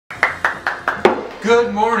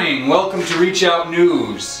Good morning. Welcome to Reach Out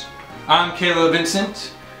News. I'm Caleb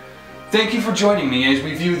Vincent. Thank you for joining me as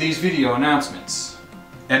we view these video announcements.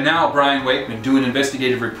 And now Brian Wakeman do an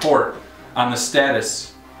investigative report on the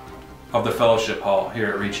status of the fellowship hall here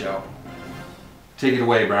at Reach Out. Take it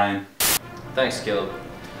away, Brian. Thanks, Caleb.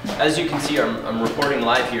 As you can see, I'm reporting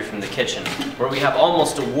live here from the kitchen, where we have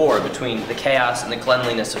almost a war between the chaos and the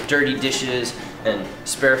cleanliness of dirty dishes and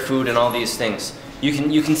spare food and all these things.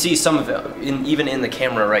 You can see some of it even in the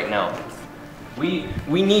camera right now. We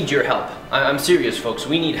need your help. I'm serious, folks.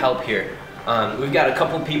 We need help here. We've got a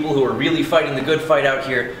couple people who are really fighting the good fight out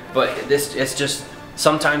here, but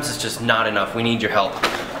sometimes it's just not enough. We need your help.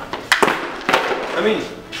 I mean,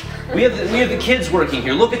 we have the kids working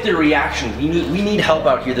here. Look at their reaction. We need help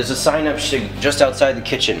out here. There's a sign up just outside the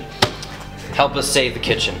kitchen. Help us save the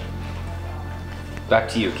kitchen. Back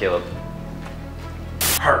to you, Caleb.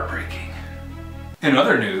 Heartbreaking. In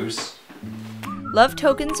other news, Love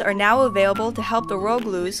tokens are now available to help the Royal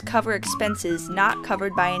Blues cover expenses not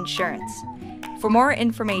covered by insurance. For more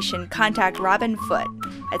information, contact Robin Foote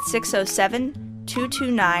at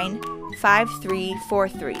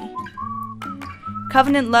 607-229-5343.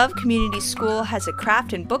 Covenant Love Community School has a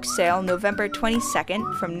craft and book sale November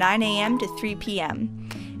 22nd from 9 a.m. to 3 p.m.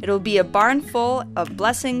 It'll be a barn full of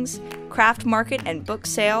blessings, craft market and book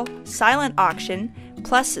sale, silent auction,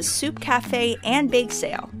 plus a soup cafe and bake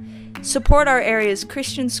sale. Support our area's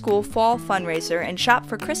Christian school fall fundraiser and shop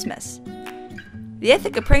for Christmas. The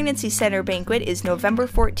Ithaca Pregnancy Center banquet is November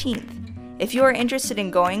 14th. If you are interested in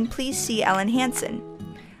going, please see Ellen Hansen.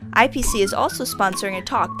 IPC is also sponsoring a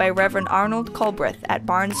talk by Reverend Arnold Culbreth at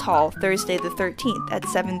Barnes Hall Thursday the 13th at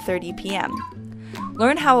 7:30 p.m.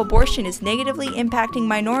 Learn how abortion is negatively impacting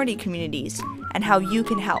minority communities and how you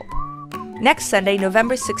can help. Next Sunday,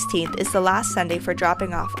 November 16th, is the last Sunday for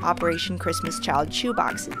dropping off Operation Christmas Child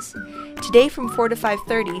shoeboxes. Today from 4 to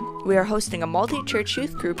 5:30, we are hosting a multi-church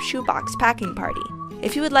youth group shoebox packing party.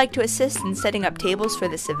 If you would like to assist in setting up tables for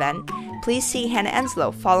this event, please see Hannah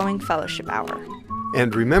Enslow following Fellowship Hour.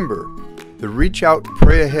 And remember, the Reach Out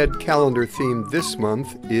Pray Ahead calendar theme this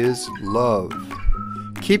month is love.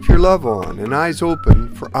 Keep your love on and eyes open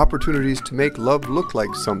for opportunities to make love look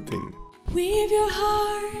like something. Weave your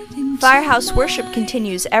heart into Firehouse worship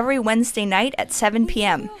continues every Wednesday night at 7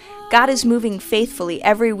 p.m. God is moving faithfully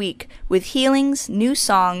every week with healings, new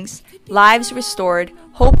songs, lives restored,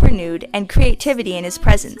 hope renewed, and creativity in His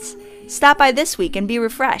presence. Stop by this week and be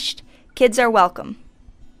refreshed. Kids are welcome.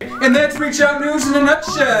 and that's Reach Out News in a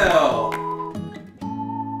nutshell.